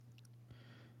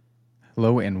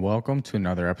Hello and welcome to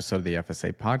another episode of the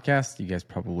FSA podcast. You guys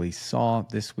probably saw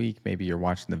this week. Maybe you're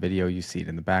watching the video, you see it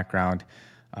in the background.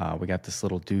 We got this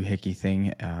little doohickey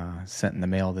thing sent in the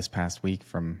mail this past week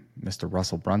from Mr.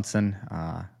 Russell Brunson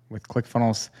with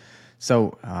ClickFunnels.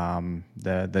 So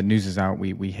the news is out.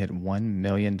 We hit $1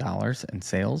 million in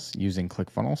sales using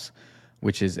ClickFunnels,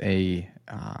 which is a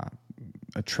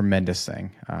tremendous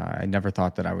thing. I never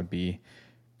thought that I would be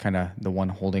kind of the one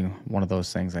holding one of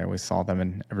those things. I always saw them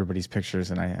in everybody's pictures,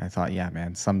 and I thought, yeah,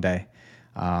 man, someday.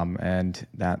 And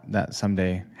that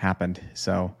someday happened.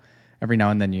 So every now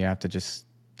and then you have to just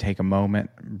take a moment,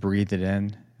 breathe it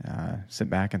in, sit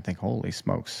back and think, holy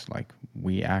smokes, like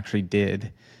we actually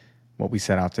did what we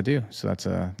set out to do. So that's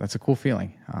a cool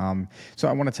feeling. So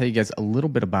I want to tell you guys a little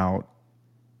bit about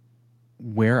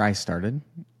where I started,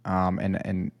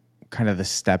 and kind of the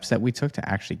steps that we took to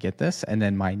actually get this, and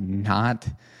then my not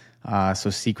so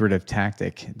secretive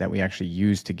tactic that we actually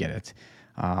used to get it.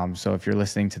 So if you're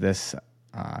listening to this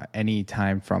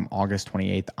anytime from August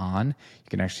 28th on, you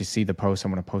can actually see the post.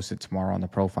 I'm going to post it tomorrow on the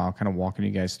profile, kind of walking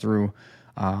you guys through.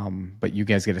 But you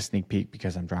guys get a sneak peek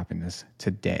because I'm dropping this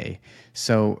today.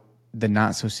 So the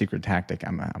not so secret tactic,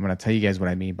 I'm going to tell you guys what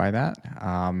I mean by that.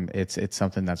 It's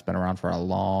something that's been around for a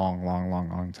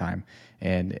long time.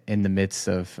 And in the midst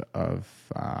of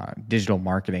digital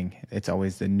marketing, it's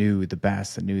always the new, the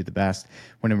best,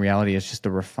 when in reality, it's just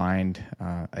a refined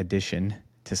addition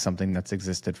to something that's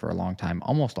existed for a long time,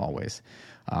 almost always.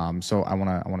 So I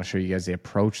want to show you guys the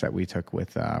approach that we took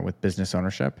with business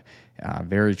ownership,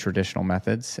 very traditional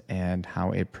methods, and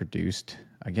how it produced,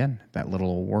 again, that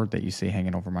little award that you see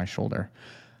hanging over my shoulder.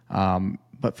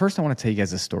 But first, I want to tell you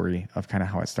guys a story of kind of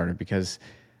how it started, because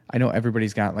I know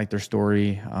everybody's got like their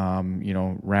story,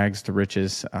 rags to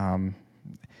riches.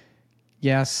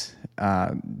 Yes,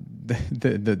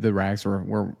 the rags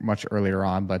were much earlier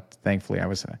on, but thankfully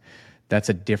that's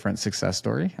a different success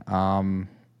story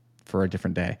for a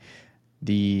different day.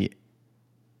 The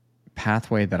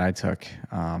pathway that I took,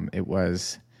 it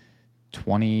was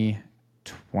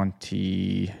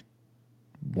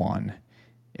 2021.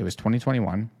 It was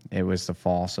 2021. It was the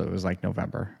fall, so it was like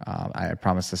November. I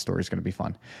promise the story is going to be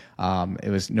fun. It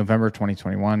was November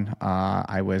 2021.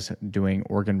 I was doing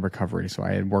organ recovery. So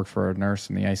I had worked for a nurse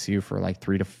in the ICU for like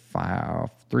 3 to 4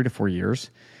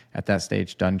 years. At that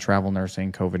stage, done travel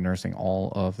nursing, COVID nursing,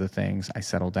 all of the things. I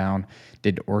settled down,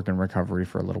 did organ recovery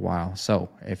for a little while. So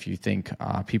if you think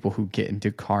people who get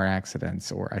into car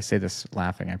accidents, or I say this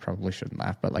laughing, I probably shouldn't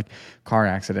laugh, but like car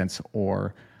accidents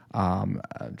or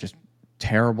just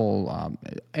terrible,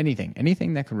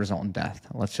 anything that could result in death.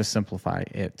 Let's just simplify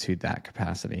it to that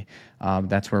capacity.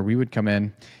 That's where we would come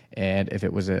in. And if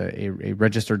it was a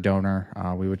registered donor,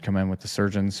 we would come in with the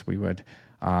surgeons. We would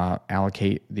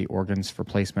allocate the organs for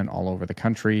placement all over the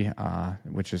country,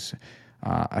 which is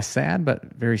a sad but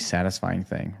very satisfying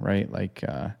thing, right? Like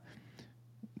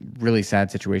really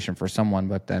sad situation for someone,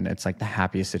 but then it's like the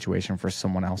happiest situation for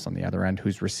someone else on the other end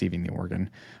who's receiving the organ.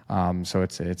 So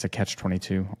it's a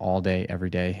catch-22 all day,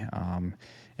 every day.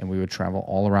 And we would travel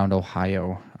all around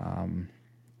Ohio,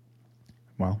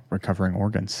 recovering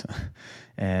organs.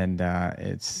 And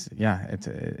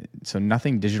so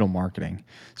nothing digital marketing.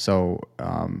 So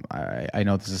I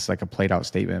know this is like a played out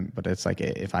statement, but it's like,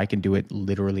 if I can do it,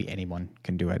 literally anyone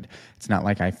can do it. It's not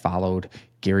like I followed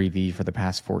Gary Vee for the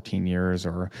past 14 years,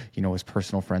 or, was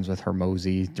personal friends with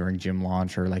Hormozi during gym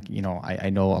launch, or like,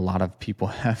 I know a lot of people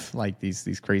have like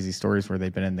these crazy stories where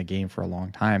they've been in the game for a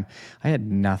long time. I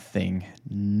had nothing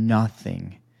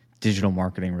digital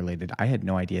marketing related. I had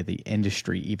no idea the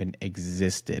industry even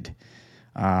existed,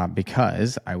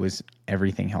 because I was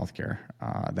everything healthcare.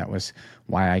 That was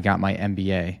why I got my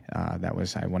MBA. I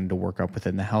wanted to work up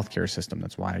within the healthcare system.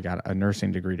 That's why I got a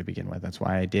nursing degree to begin with. That's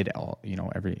why I did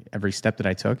every step that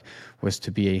I took was to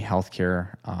be a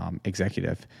healthcare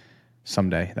executive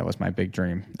someday. That was my big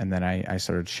dream. And then I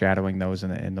started shadowing those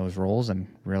in those roles and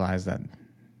realized that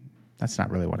that's not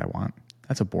really what I want.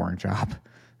 That's a boring job.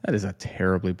 That is a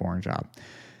terribly boring job.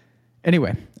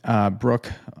 Anyway,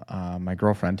 Brooke, my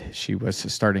girlfriend, she was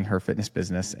starting her fitness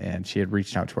business, and she had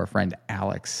reached out to our friend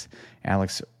Alex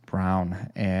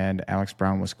Brown, and Alex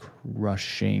Brown was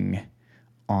crushing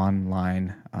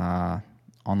online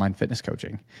fitness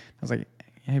coaching. I was like,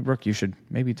 hey, Brooke, you should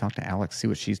maybe talk to Alex, see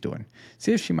what she's doing,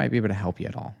 see if she might be able to help you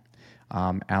at all.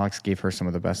 Alex gave her some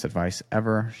of the best advice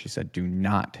ever. She said, do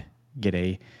not get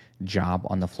a job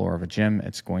on the floor of a gym.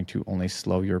 It's going to only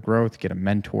slow your growth. Get a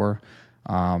mentor,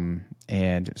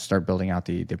 and start building out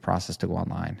the process to go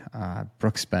online.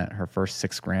 Brooke spent her first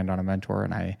 $6,000 on a mentor,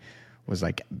 and I was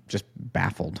like just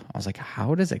baffled. I was like,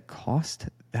 how does it cost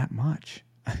that much?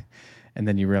 And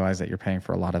then you realize that you're paying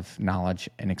for a lot of knowledge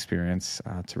and experience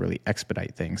to really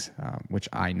expedite things, which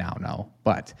I now know.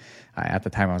 But at the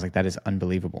time, I was like, that is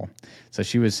unbelievable. So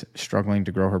she was struggling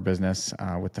to grow her business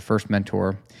with the first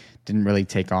mentor. Didn't really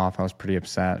take off. I was pretty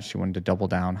upset. She wanted to double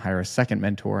down, hire a second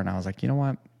mentor. And I was like, you know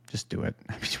what? Just do it.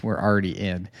 I mean, we're already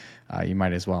in. You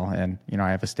might as well. And,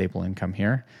 I have a stable income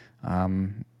here.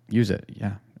 Use it.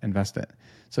 Yeah, invest it.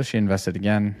 So she invested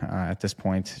again. At this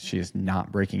point, she is not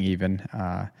breaking even.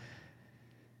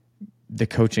 The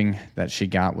coaching that she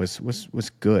got was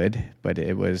good, but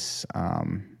it was,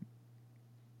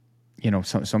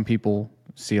 some people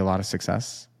see a lot of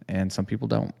success and some people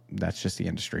don't. That's just the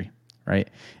industry, right?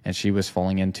 And she was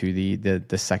falling into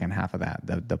the second half of that,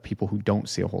 the people who don't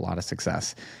see a whole lot of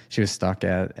success. She was stuck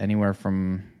at anywhere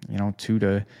from, 2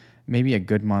 to maybe a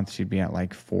good month. She'd be at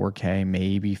like 4K,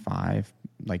 maybe 5,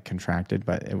 like contracted,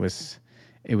 but it was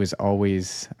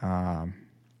always a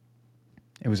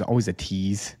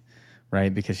tease,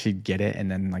 right? Because she'd get it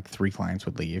and then like 3 clients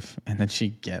would leave, and then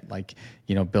she'd get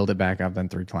build it back up, then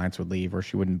 3 clients would leave, or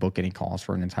she wouldn't book any calls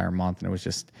for an entire month. And it was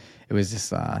just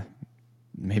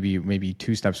maybe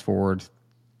 2 steps forward,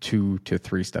 2 to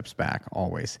 3 steps back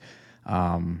always.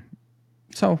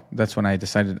 So that's when I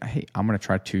decided, hey, I'm going to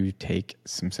try to take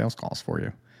some sales calls for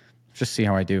you. Just see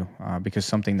how I do. Because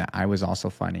something that I was also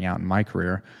finding out in my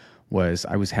career was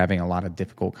I was having a lot of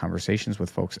difficult conversations with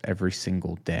folks every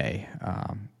single day,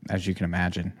 as you can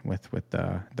imagine, with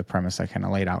the premise I kind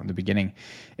of laid out in the beginning.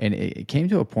 And it came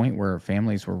to a point where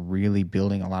families were really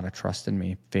building a lot of trust in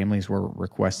me. Families were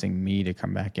requesting me to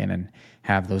come back in and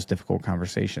have those difficult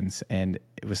conversations. And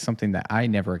it was something that I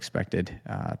never expected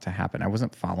to happen. I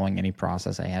wasn't following any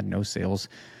process. I had no sales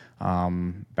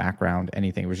background,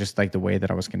 anything. It was just like the way that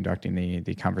I was conducting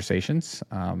the conversations,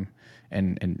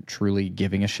 and truly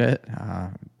giving a shit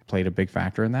played a big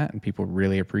factor in that, and people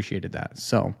really appreciated that.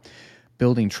 So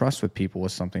building trust with people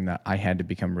was something that I had to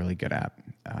become really good at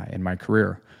in my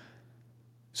career.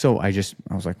 So I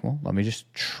was like, well, let me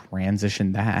just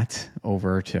transition that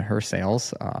over to her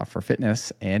sales for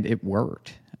fitness, and it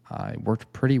worked. It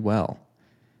worked pretty well.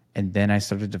 And then I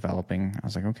started developing. I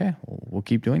was like, okay, we'll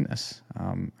keep doing this.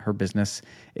 Her business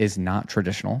is not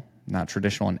traditional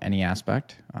in any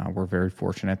aspect. We're very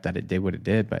fortunate that it did what it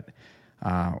did, but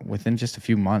within just a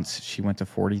few months, she went to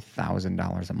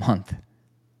 $40,000 a month.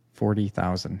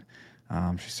 $40,000.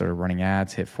 She started running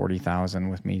ads, hit $40,000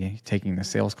 with me taking the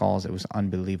sales calls. It was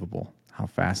unbelievable how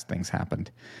fast things happened.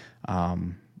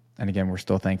 And again, we're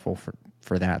still thankful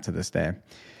for that to this day.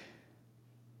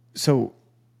 So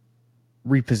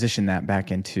reposition that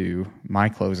back into my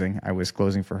closing. I was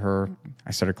closing for her. I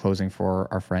started closing for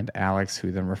our friend Alex,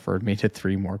 who then referred me to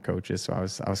 3 more coaches. So I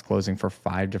was closing for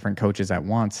 5 different coaches at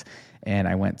once, and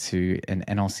I went to an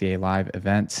NLCA live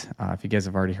event. If you guys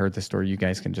have already heard the story, you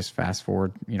guys can just fast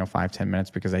forward, 5-10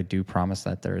 minutes, because I do promise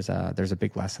that there's a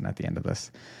big lesson at the end of this.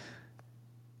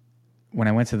 When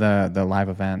I went to the live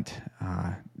event,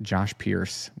 Josh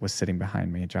Pierce was sitting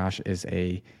behind me. Josh is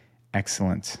a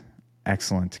excellent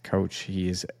coach. He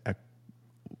is a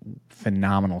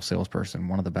phenomenal salesperson,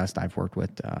 one of the best I've worked with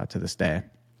to this day.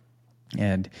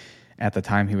 And at the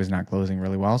time, he was not closing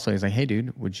really well. So he's like, hey,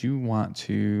 dude, would you want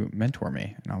to mentor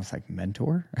me? And I was like,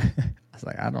 mentor? I was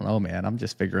like, I don't know, man. I'm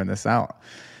just figuring this out.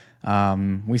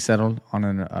 We settled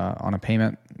on a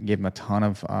payment, gave him a ton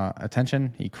of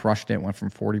attention. He crushed it, went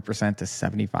from 40% to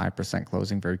 75%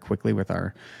 closing very quickly with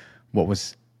what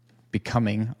was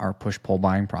becoming our push-pull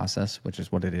buying process, which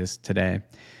is what it is today.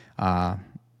 Fast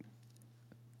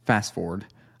forward,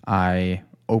 I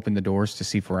opened the doors to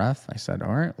C4F. I said,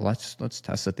 all right, let's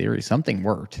test the theory. Something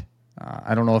worked.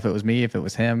 I don't know if it was me, if it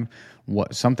was him,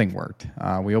 something worked.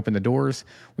 We opened the doors.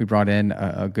 We brought in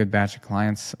a good batch of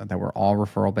clients that were all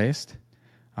referral-based.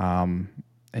 And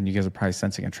you guys are probably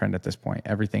sensing a trend at this point.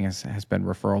 Everything has been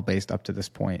referral-based up to this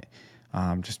point.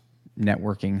 Just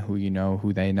networking,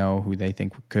 who they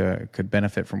think could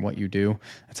benefit from what you do.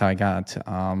 That's how I got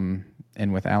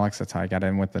in with Alex. That's how I got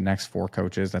in with the next 4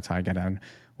 coaches. That's how I got in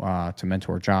to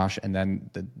mentor Josh. And then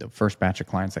the first batch of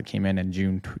clients that came in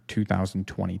June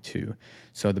 2022.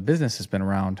 So the business has been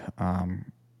around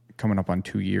coming up on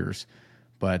 2 years,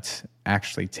 but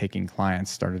actually taking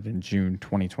clients started in June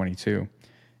 2022.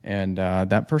 And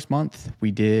that first month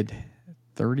we did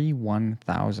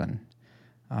 31,000.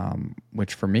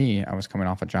 Which for me, I was coming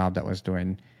off a job that was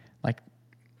doing like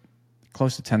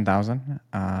close to 10,000,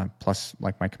 plus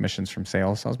like my commissions from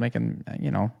sales. So I was making,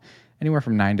 anywhere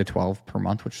from 9 to 12 per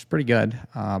month, which is pretty good.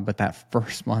 But that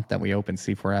first month that we opened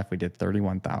C4F, we did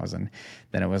 31,000.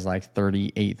 Then it was like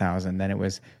 38,000. Then it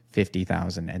was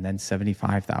 50,000, and then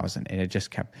 75,000, and it just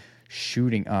kept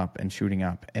shooting up and shooting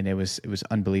up, and it was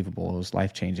unbelievable. It was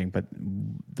life changing. But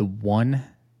the one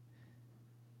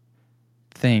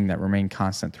thing that remained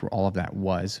constant through all of that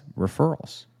was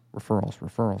referrals.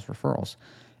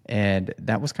 And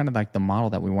that was kind of like the model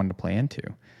that we wanted to play into.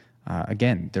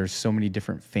 Again, there's so many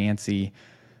different fancy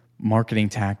marketing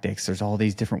tactics. There's all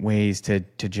these different ways to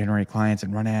generate clients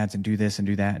and run ads and do this and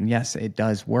do that. And yes, it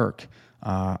does work.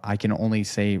 I can only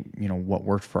say, what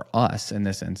worked for us in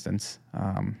this instance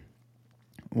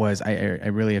was I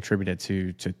really attribute it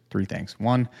to three things.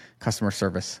 One, customer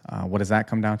service. What does that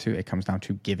come down to? It comes down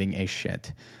to giving a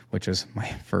shit, which is my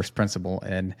first principle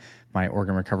in my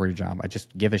organ recovery job. I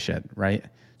just give a shit, right?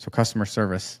 So customer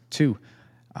service. Two,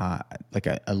 like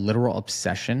a literal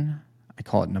obsession. I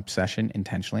call it an obsession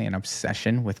intentionally, an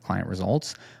obsession with client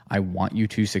results. I want you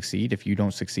to succeed. If you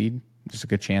don't succeed, there's a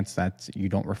good chance that you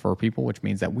don't refer people, which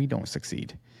means that we don't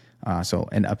succeed. So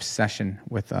an obsession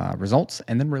with results,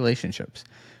 and then relationships.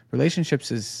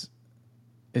 Relationships is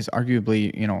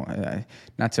arguably,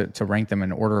 not to rank them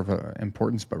in order of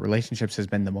importance, but relationships has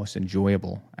been the most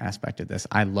enjoyable aspect of this.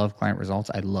 I love client results.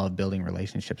 I love building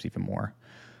relationships even more.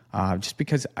 Just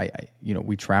because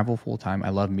we travel full time. I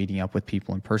love meeting up with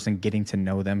people in person, getting to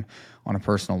know them on a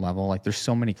personal level. Like there's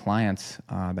so many clients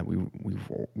that we've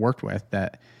worked with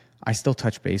that I still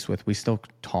touch base with. We still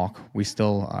talk. We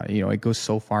still, it goes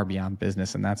so far beyond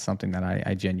business, and that's something that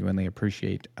I genuinely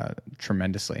appreciate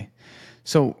tremendously.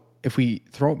 So if we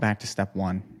throw it back to step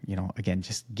one, again,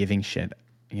 just giving a shit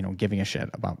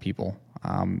about people.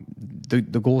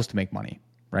 The goal is to make money,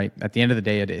 right? At the end of the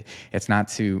day, it's not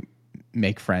to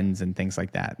make friends and things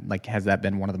like that. Like, has that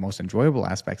been one of the most enjoyable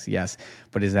aspects? Yes.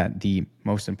 But is that the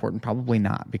most important? Probably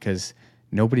not, because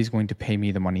nobody's going to pay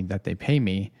me the money that they pay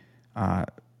me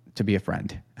to be a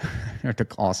friend or to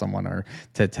call someone or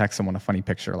to text someone a funny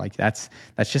picture. Like that's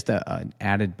just an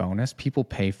added bonus. People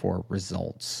pay for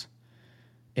results.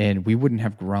 And we wouldn't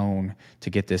have grown to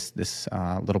get this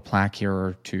little plaque here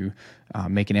or to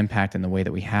make an impact in the way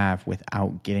that we have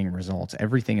without getting results.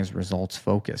 Everything is results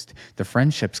focused. The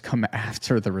friendships come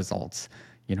after the results.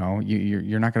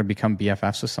 You're not going to become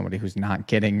BFFs with somebody who's not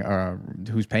getting,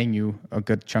 who's paying you a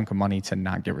good chunk of money to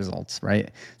not get results,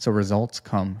 right? So results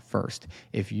come first.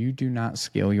 If you do not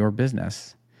scale your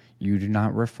business, you do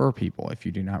not refer people. If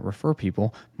you do not refer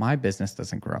people, my business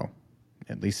doesn't grow,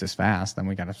 at least as fast. Then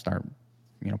we got to start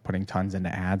putting tons into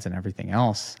ads and everything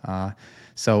else.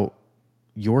 So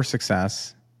your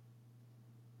success,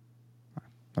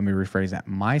 let me rephrase that.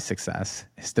 My success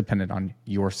is dependent on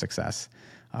your success,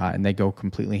 and they go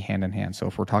completely hand in hand. So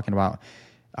if we're talking about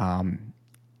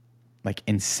like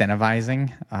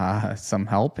incentivizing some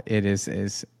help, it's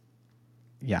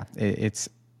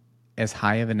as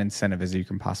high of an incentive as you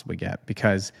can possibly get,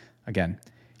 because again,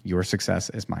 your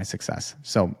success is my success.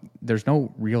 So there's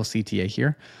no real CTA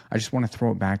here. I just want to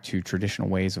throw it back to traditional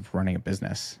ways of running a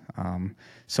business.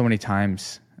 So many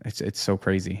times, it's so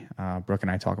crazy. Brooke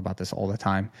and I talk about this all the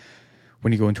time.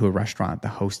 When you go into a restaurant, the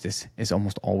hostess is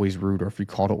almost always rude, or if you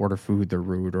call to order food, they're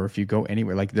rude, or if you go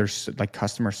anywhere, like there's like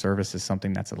customer service is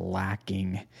something that's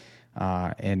lacking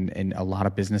in a lot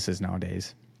of businesses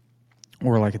nowadays.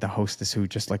 Or like the hostess who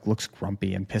just like looks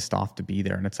grumpy and pissed off to be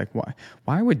there. And it's like,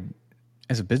 why would,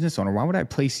 as a business owner, why would I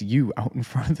place you out in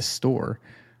front of the store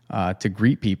to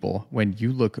greet people when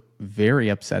you look very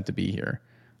upset to be here?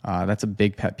 That's a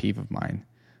big pet peeve of mine.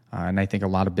 And I think a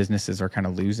lot of businesses are kind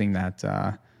of losing that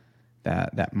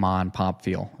ma and pop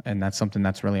feel. And that's something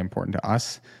that's really important to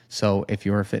us. So if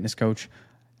you're a fitness coach,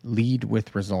 lead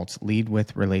with results, lead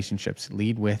with relationships,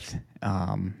 lead with,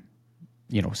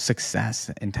 success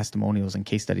and testimonials and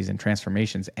case studies and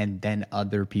transformations, and then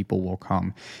other people will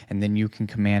come. And then you can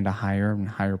command a higher and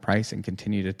higher price and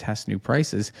continue to test new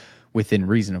prices within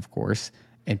reason, of course.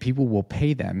 And people will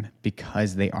pay them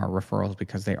because they are referrals,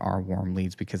 because they are warm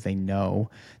leads, because they know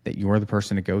that you're the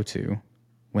person to go to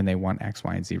when they want X,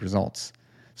 Y, and Z results.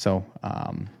 So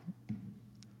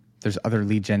there's other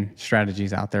lead gen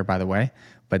strategies out there, by the way,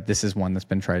 but this is one that's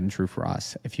been tried and true for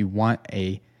us. If you want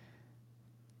a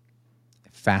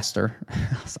faster,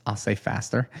 I'll say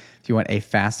faster. If you want a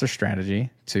faster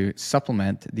strategy to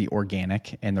supplement the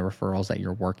organic and the referrals that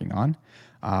you're working on,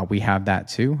 We have that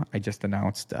too. I just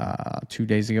announced 2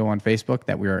 days ago on Facebook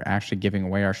that we are actually giving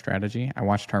away our strategy. I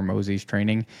watched Hormozi's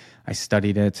training. I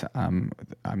studied it. I'm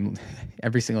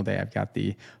every single day I've got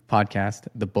the podcast,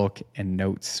 the book, and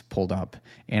notes pulled up,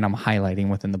 and I'm highlighting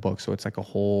within the book. So it's like a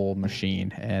whole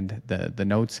machine. And the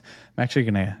notes, I'm actually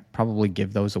going to probably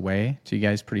give those away to you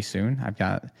guys pretty soon. I've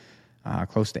got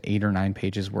close to 8 or 9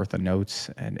 pages worth of notes,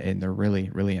 and they're really,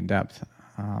 really in depth.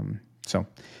 So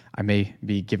I may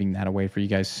be giving that away for you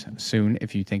guys soon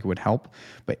if you think it would help.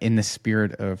 But in the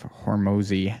spirit of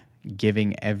Hormozi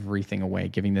giving everything away,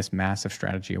 giving this massive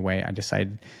strategy away, I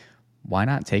decided, why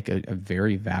not take a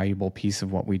very valuable piece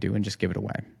of what we do and just give it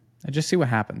away and just see what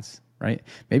happens, right?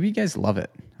 Maybe you guys love it.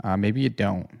 Maybe you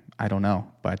don't. I don't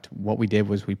know. But what we did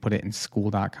was we put it in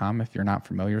Skool.com. If you're not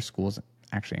familiar, Skool is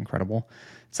actually incredible.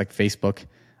 It's like Facebook,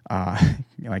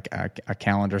 like a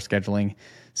calendar scheduling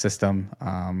system,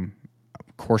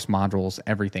 course modules,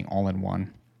 everything all in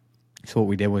one. So what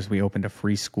we did was we opened a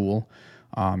free Skool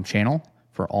channel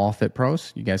for all Fit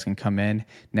Pros. You guys can come in,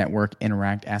 network,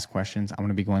 interact, ask questions. I'm going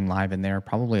to be going live in there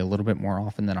probably a little bit more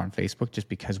often than on Facebook, just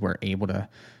because we're able to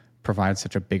provide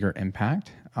such a bigger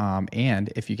impact.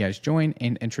 And if you guys join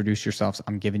and introduce yourselves,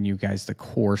 I'm giving you guys the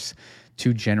course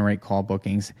to generate call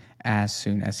bookings as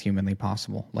soon as humanly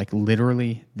possible. Like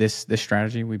literally this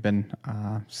strategy, we've been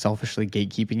selfishly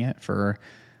gatekeeping it for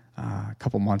a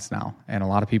couple months now. And a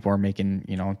lot of people are making,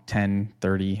 10,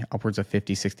 30, upwards of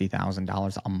 $50,000,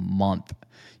 $60,000 a month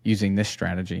using this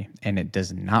strategy. And it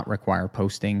does not require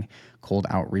posting, cold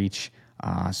outreach,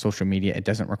 social media. It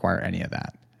doesn't require any of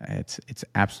that. It's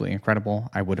absolutely incredible.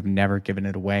 I would have never given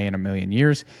it away in a million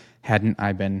years hadn't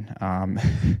I been,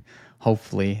 hadn't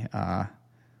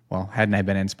I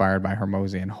been inspired by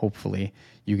Hormozi, and hopefully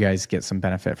you guys get some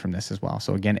benefit from this as well.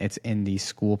 So again, it's in the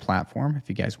Skool platform. If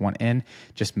you guys want in,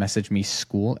 just message me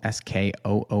Skool,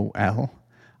 Skool.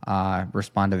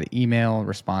 Respond to the email,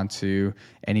 respond to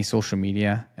any social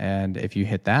media. And if you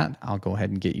hit that, I'll go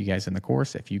ahead and get you guys in the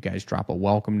course. If you guys drop a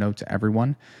welcome note to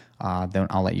everyone, then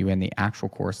I'll let you in the actual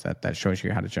course that shows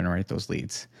you how to generate those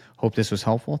leads. Hope this was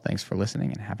helpful. Thanks for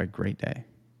listening and have a great day.